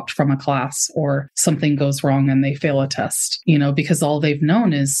get dropped from a class or something goes wrong and they fail a test, because all they've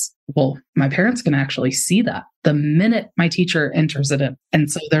known is, well, my parents can actually see that the minute my teacher enters it in.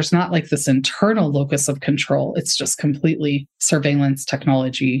 And so there's not like this internal locus of control. It's just completely surveillance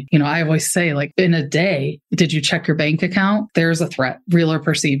technology. I always say, like, in a day, did you check your bank account? There's a threat, real or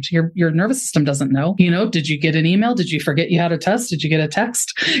perceived. Your nervous system doesn't know. Did you get an email? Did you forget you had a test? Did you get a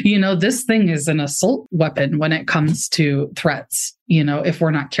text? This thing is an assault weapon when it comes to threats, if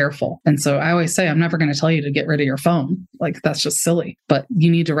we're not careful. And so I always say, I'm never going to tell you to get rid of your phone. Like, that's just silly, but you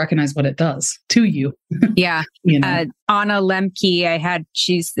need to recognize what it does to you. Yeah. Anna Lemke,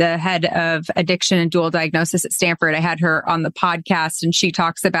 she's the head of addiction and dual diagnosis at Stanford. I had her on the podcast, and she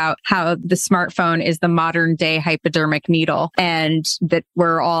talks about how the smartphone is the modern day hypodermic needle, and that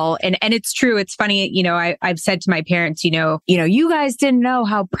we're all, and it's true. It's funny. I've said to my parents, you guys didn't know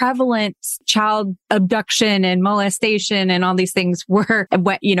how prevalent child abduction and molestation and all these things were,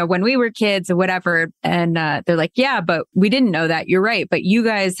 when we were kids or whatever. And they're like, yeah, but we didn't know that. You're right. But you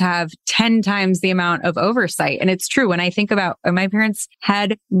guys have 10 times the amount of oversight. And it's true. When I think about my parents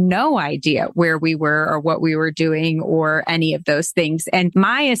had no idea where we were or what we were doing or any of those things. And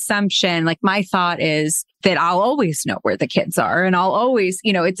my assumption, like my thought is that I'll always know where the kids are. And I'll always,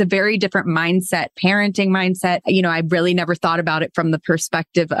 it's a very different mindset, parenting mindset. I really never thought about it from the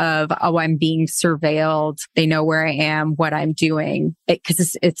perspective of, oh, I'm being surveilled. They know where I am, what I'm doing,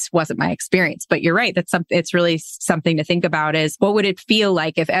 because it wasn't my experience. But you're right. It's really something to think about is, what would it feel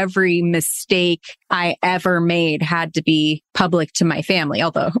like if every mistake I ever made had to be public to my family?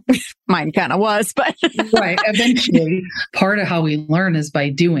 Although mine kind of was, but right. Eventually, part of how we learn is by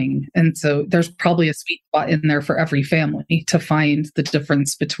doing. And so there's probably a sweet spot in there for every family to find the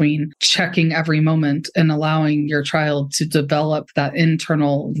difference between checking every moment and allowing your child to develop that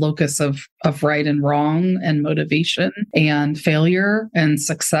internal locus of right and wrong and motivation and failure and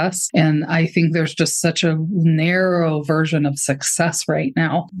success. And I think there's just such a narrow version of success right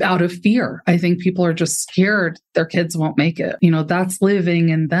now out of fear. I think people are just scared their kids won't make it. That's living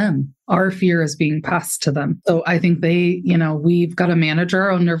in them. Our fear is being passed to them. So I think we've got to manage our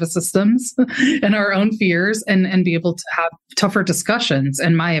own nervous systems and our own fears and be able to have tougher discussions,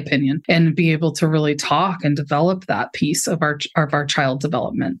 in my opinion, and be able to really talk and develop that piece of our child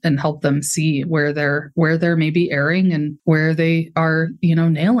development and help them see where they're maybe erring and where they are,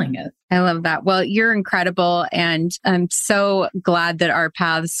 nailing it. I love that. Well, you're incredible. And I'm so glad that our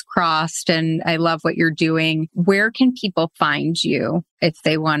paths crossed, and I love what you're doing. Where can people find you if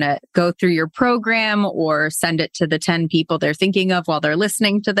they want to go through your program or send it to the 10 people they're thinking of while they're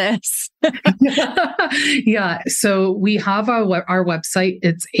listening to this? Yeah. So we have our website.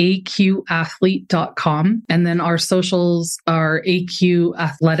 It's aqathlete.com. And then our socials are AQ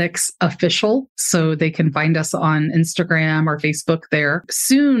Athletics Official. So they can find us on Instagram or Facebook there.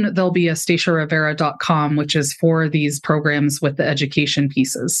 Soon there'll be via stasiarivera.com, which is for these programs with the education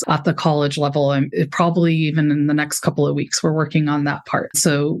pieces at the college level. And probably even in the next couple of weeks, we're working on that part.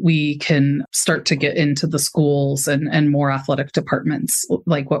 So we can start to get into the schools and more athletic departments,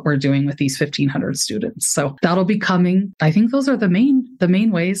 like what we're doing with these 1,500 students. So that'll be coming. I think those are the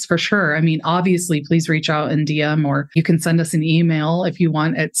main ways for sure. I mean, obviously, please reach out and DM, or you can send us an email if you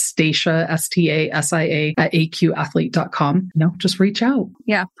want at Stasia, Stasia at aqathlete.com. Just reach out.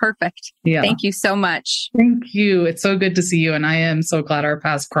 Yeah, perfect. Yeah. Thank you so much. Thank you. It's so good to see you. And I am so glad our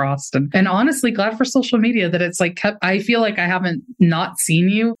paths crossed. And honestly, glad for social media that it's like I feel like I haven't not seen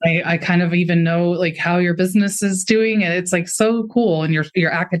you. I kind of even know like how your business is doing. And it's like so cool. And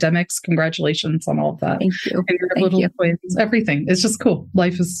your academics, congratulations on all of that. Thank you. And your little twins, everything. It's just cool.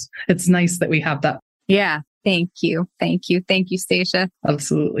 It's nice that we have that. Yeah. Thank you. Thank you. Thank you, Stasia.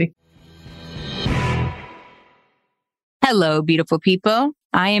 Absolutely. Hello, beautiful people.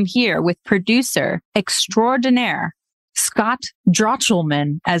 I am here with producer extraordinaire, Scott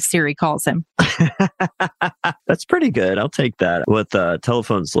Drochelman, as Siri calls him. That's pretty good. I'll take that. With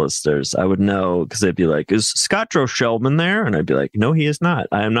telephone solicitors, I would know because they'd be like, is Scott Drochelman there? And I'd be like, no, he is not.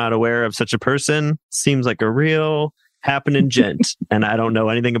 I am not aware of such a person. Seems like a real happening gent, and I don't know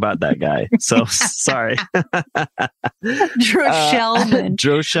anything about that guy. So sorry. Drochelman.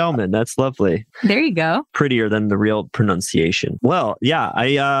 Drochelman. That's lovely. There you go. Prettier than the real pronunciation. Well, yeah,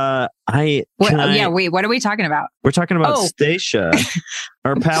 wait, what are we talking about? We're talking about Stasia,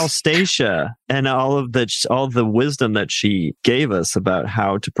 our pal Stasia, and all the wisdom that she gave us about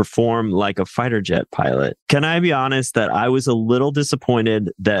how to perform like a fighter jet pilot. Can I be honest that I was a little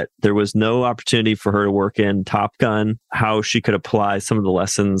disappointed that there was no opportunity for her to work in Top Gun, how she could apply some of the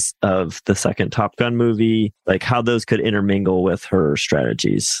lessons of the second Top Gun movie, like how those could intermingle with her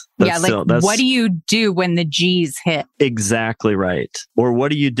strategies. What do you do when the G's hit? Exactly right. Or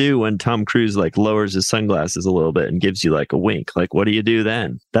what do you do when Tom Cruise like lowers his sunglasses a little bit and gives you like a wink? Like, what do you do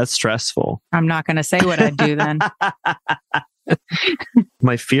then? That's stressful. I'm not going to say what I'd do then.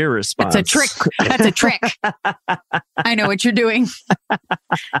 My fear response. That's a trick. That's a trick. I know what you're doing.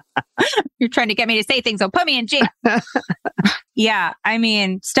 You're trying to get me to say things. So put me in jail. Yeah. I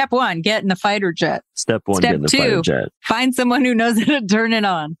mean, step one, get in the fighter jet. Step one, get in the fighter jet. Find someone who knows how to turn it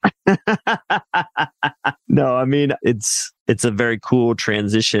on. No, I mean, it's a very cool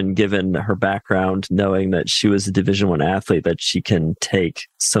transition given her background, knowing that she was a Division I athlete, that she can take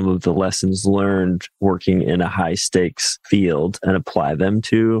some of the lessons learned working in a high stakes field and apply them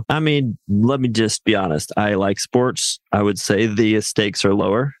to. I mean, let me just be honest. I like sports. I would say the stakes are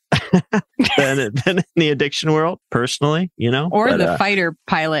lower than in the addiction world, personally, or the fighter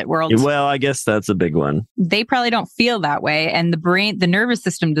pilot world. Well, I guess that's a big one. They probably don't feel that way. And the nervous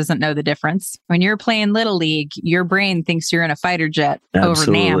system doesn't know the difference. When you're playing Little League, your brain thinks you're in a fighter jet over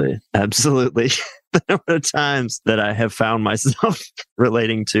NAM. Absolutely. The number of times that I have found myself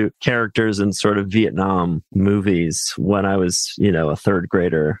relating to characters in sort of Vietnam movies when I was, a third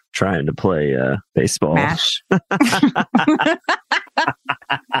grader trying to play baseball. MASH.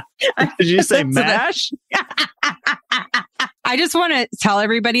 Did you say MASH? I just want to tell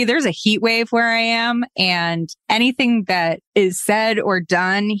everybody there's a heat wave where I am, and anything that is said or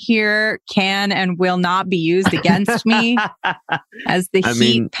done here can and will not be used against me as the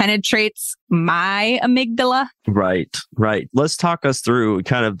heat penetrates my amygdala. Right. Let's talk us through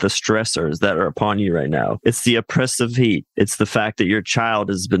kind of the stressors that are upon you right now. It's the oppressive heat. It's the fact that your child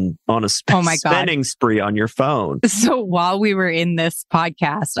has been on a spending spree on your phone. So while we were in this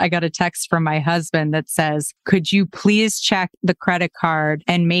podcast, I got a text from my husband that says, could you please check the credit card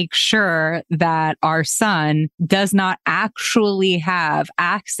and make sure that our son does not actually have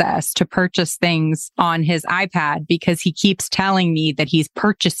access to purchase things on his iPad, because he keeps telling me that he's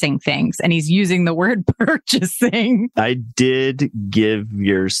purchasing things and he's using the word purchasing. I did give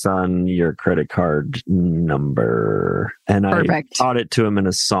your son your credit card number, and Perfect. I taught it to him in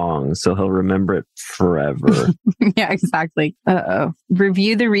a song, so he'll remember it forever. Yeah, exactly.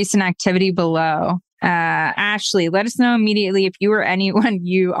 Review the recent activity below. Ashley, let us know immediately if you or anyone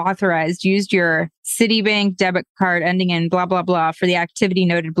you authorized used your Citibank debit card ending in blah, blah, blah for the activity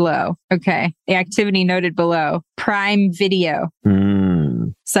noted below. Okay. The activity noted below. Prime Video.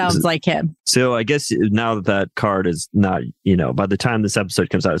 Sounds like him. So I guess now that card is not, by the time this episode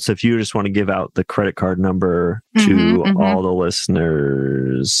comes out, so if you just want to give out the credit card number to all the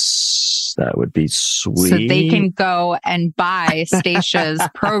listeners, that would be sweet. So they can go and buy Stasia's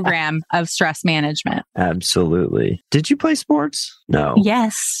program of stress management. Absolutely. Did you play sports? No.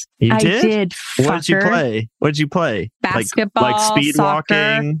 Yes, You I did? did. What did you fucker. play? What did you play? Basketball, like speed soccer.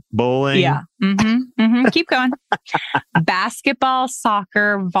 walking, bowling. Yeah. Keep going. Basketball,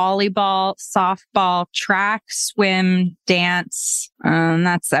 soccer, volleyball, softball, track, swim, dance.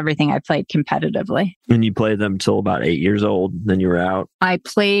 That's everything I played competitively. And you played them till about 8 years old. Then you were out. I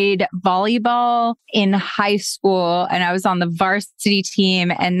played volleyball in high school and I was on the varsity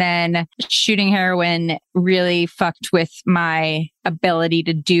team, and then shooting heroin really fucked with my ability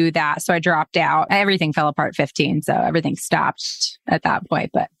to do that. So I dropped out. Everything fell apart at 15. So everything stopped at that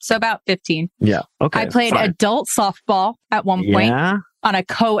point. But so about 15. Yeah. Okay. I played fine. adult softball at one point Yeah. on a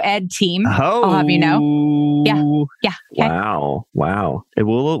co-ed team. Oh, I'll have you know. Yeah. Okay. Wow. And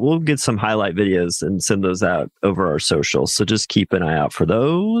we'll get some highlight videos and send those out over our socials. So just keep an eye out for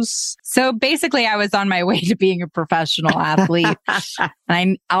those. So basically, I was on my way to being a professional athlete.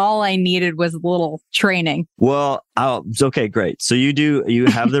 All I needed was a little training. Well, okay, great. So you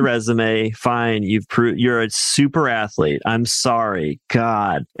have the resume. Fine. You're a super athlete. I'm sorry.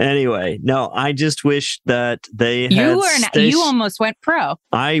 God. Anyway, no, I just wish that they had. You almost went pro.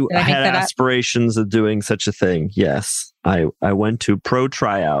 I had aspirations of doing such a thing. Yes. I went to pro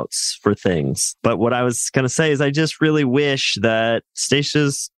tryouts for things. But what I was going to say is I just really wish that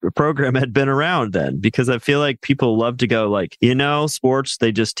Stasia's program had been around then, because I feel like people love to go like, sports,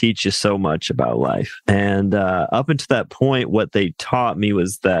 they just teach you so much about life. And up until that point, what they taught me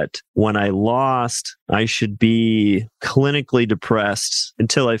was that when I lost, I should be clinically depressed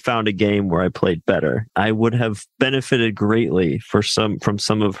until I found a game where I played better. I would have benefited greatly from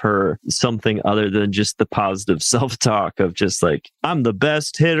some of her something other than just the positive self-talk of just like, I'm the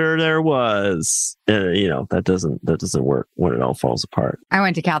best hitter there was. That doesn't work when it all falls apart. I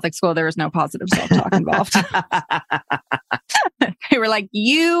went to Catholic school. There was no positive self-talk involved. They were like,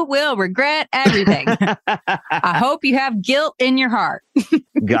 you will regret everything. I hope you have guilt in your heart.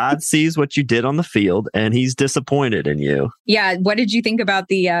 God sees what you did on the field and he's disappointed in you. Yeah. What did you think about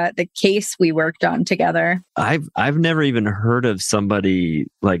the case we worked on together? I've never even heard of somebody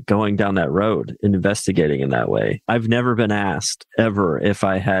like going down that road and investigating in that way. I've never been asked ever if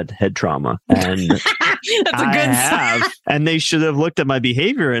I had head trauma. And that's a good sign. And they should have looked at my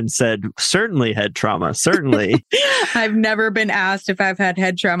behavior and said, certainly head trauma. Certainly. I've never been asked if I've had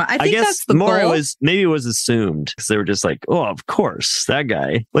head trauma. I think guess that's the more goal. Maybe it was assumed because they were just like, oh, of course, that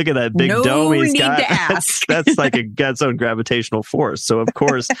guy. Look at that big dome he's got. To ask. That's like its own gravitational force. So of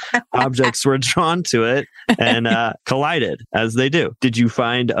course, objects were drawn to it and collided as they do. Did you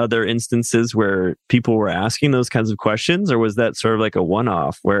find other instances where people were asking those kinds of questions, or was that sort of like a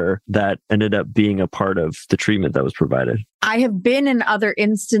one-off where that ended up being a part of the treatment that was provided? I have been in other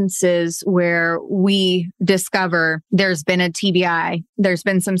instances where we discover there's been a TBI, there's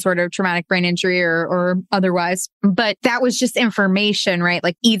been some sort of traumatic brain injury or otherwise, but that was just information, right?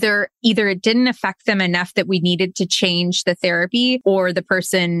 Like either it didn't affect them enough that we needed to change the therapy, or the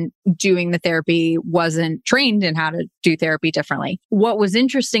person doing the therapy wasn't trained in how to do therapy differently. What was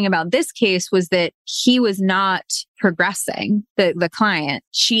interesting about this case was that he was not progressing, the client.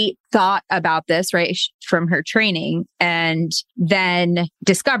 She thought about this, right, from her training, and then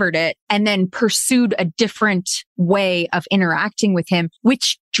discovered it, and then pursued a different way of interacting with him,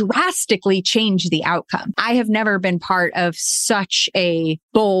 which drastically changed the outcome. I have never been part of such a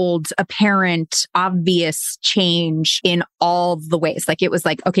bold, apparent, obvious change in all the ways. Like it was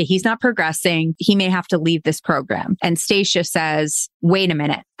like, okay, he's not progressing. He may have to leave this program. And Stasia says, wait a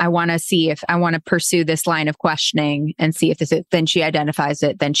minute. I want to pursue this line of questioning and see if this is, then she identifies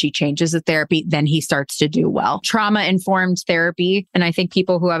it. Then she changes the therapy. Then he starts to do well. Trauma-informed therapy. And I think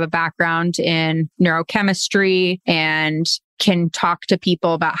people who have a background in neurochemistry and can talk to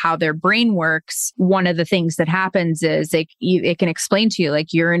people about how their brain works, one of the things that happens is it can explain to you, like,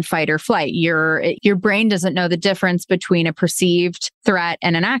 you're in fight or flight. Your brain doesn't know the difference between a perceived threat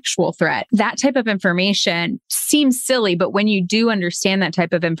and an actual threat. That type of information seems silly, but when you do understand that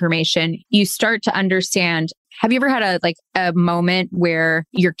type of information, you start to understand. Have you ever had a moment where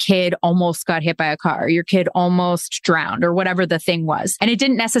your kid almost got hit by a car, or your kid almost drowned, or whatever the thing was? And it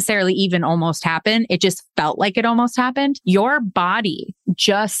didn't necessarily even almost happen. It just felt like it almost happened. Your body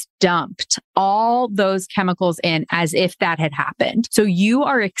just dumped all those chemicals in as if that had happened. So you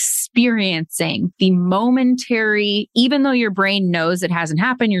are experiencing the momentary, even though your brain knows it hasn't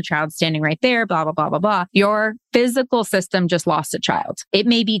happened, your child's standing right there, blah, blah, blah, blah, blah. Your physical system just lost a child. It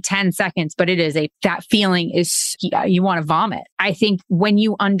may be 10 seconds, but that feeling is, you want to vomit. I think when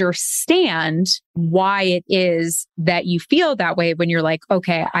you understand why it is that you feel that way, when you're like,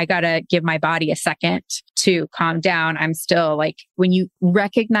 okay, I got to give my body a second to calm down. I'm still when you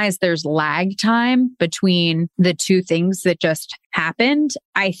recognize there's lag time between the two things that just happened,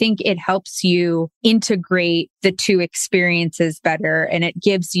 I think it helps you integrate the two experiences better, and it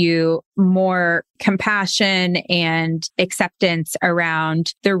gives you more compassion and acceptance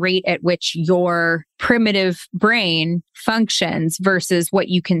around the rate at which your primitive brain functions versus what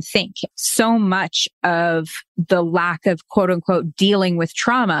you can think. So much of the lack of quote unquote dealing with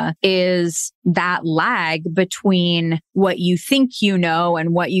trauma is that lag between what you think you know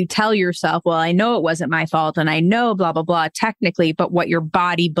and what you tell yourself. Well, I know it wasn't my fault and I know blah, blah, blah, technically, but what your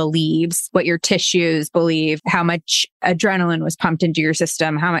body believes, what your tissues believe, how much adrenaline was pumped into your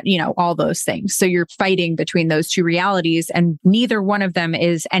system, how much, all those things. So you're fighting between those two realities, and neither one of them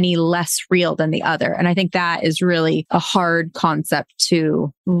is any less real than the other. And I think that is really a hard concept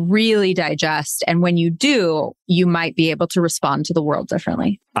to really digest. And when you do, you might be able to respond to the world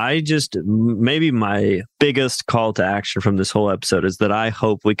differently. Maybe my biggest call to action from this whole episode is that I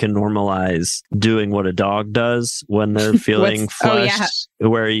hope we can normalize doing what a dog does when they're feeling flushed,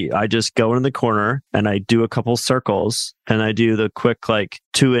 where I just go in the corner and I do a couple circles and I do the quick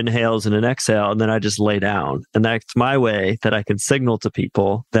 2 inhales and an exhale, and then I just lay down. And that's my way that I can signal to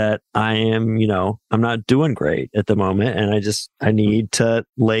people that I am, I'm not doing great at the moment. And I need to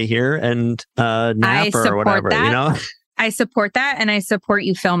lay here and nap or whatever, I support that, and I support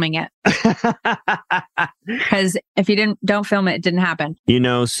you filming it. Because if you don't film it, it didn't happen.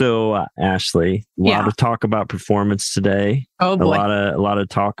 So Ashley, a lot of talk about performance today. Oh boy. A lot of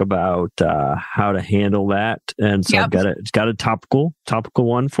talk about how to handle that. And so I've got a topical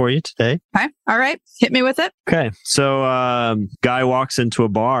one for you today. Okay. All right. Hit me with it. Okay. So guy walks into a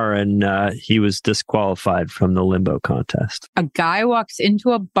bar and he was disqualified from the limbo contest. A guy walks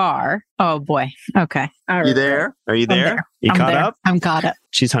into a bar. Oh boy. Okay. All right. You there? Are you there? You caught up? I'm caught up.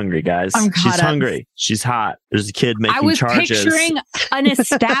 She's hungry, guys. She's hungry. She's hot. There's a kid making charges. I was picturing an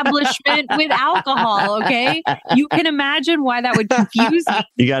establishment with alcohol, okay? You can imagine why that would confuse me.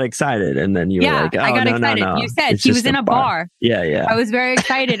 You got excited, and then you were like, oh, I got excited. No. You said he was in a bar. Yeah. I was very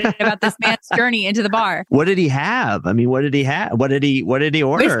excited about this man's journey into the bar. What did he have? I mean, what did he have? What did he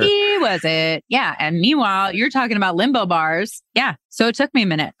order? Whiskey, was it? Yeah. And meanwhile, you're talking about limbo bars. Yeah. So it took me a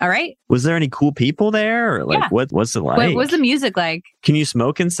minute. All right. Was there any cool people there? Or what's it like? What was the music like? Can you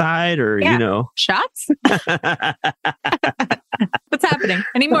smoke inside or, Shots? What's happening?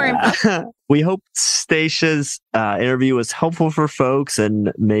 Any more info? We hope Stasia's interview was helpful for folks,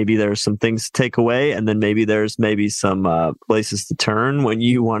 and maybe there's some things to take away, and then maybe there's some places to turn when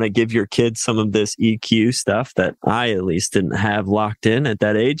you want to give your kids some of this EQ stuff that I at least didn't have locked in at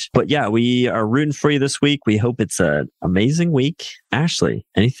that age. But yeah, we are rooting for you this week. We hope it's an amazing week. Ashley,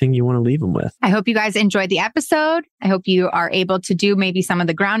 anything you want to leave them with? I hope you guys enjoyed the episode. I hope you are able to do maybe some of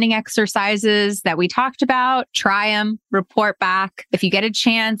the grounding exercises that we talked about. Try them, report back. If you get a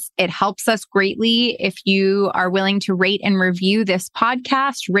chance, it helps us greatly if you are willing to rate and review this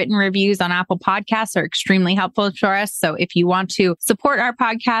podcast. Written reviews on Apple Podcasts are extremely helpful for us. So if you want to support our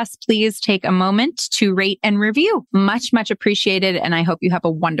podcast, please take a moment to rate and review. Much, much appreciated. And I hope you have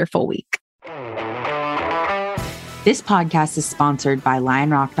a wonderful week. This podcast is sponsored by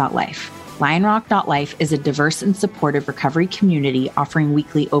LionRock.life. LionRock.life is a diverse and supportive recovery community offering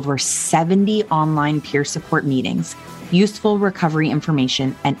weekly over 70 online peer support meetings, useful recovery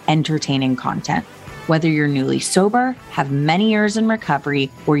information, and entertaining content. Whether you're newly sober, have many years in recovery,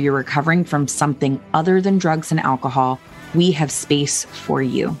 or you're recovering from something other than drugs and alcohol, we have space for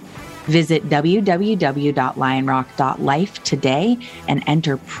you. Visit www.lionrock.life today and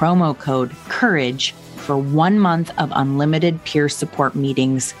enter promo code COURAGE for 1 month of unlimited peer support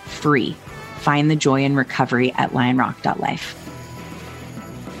meetings free. Find the joy in recovery at lionrock.life.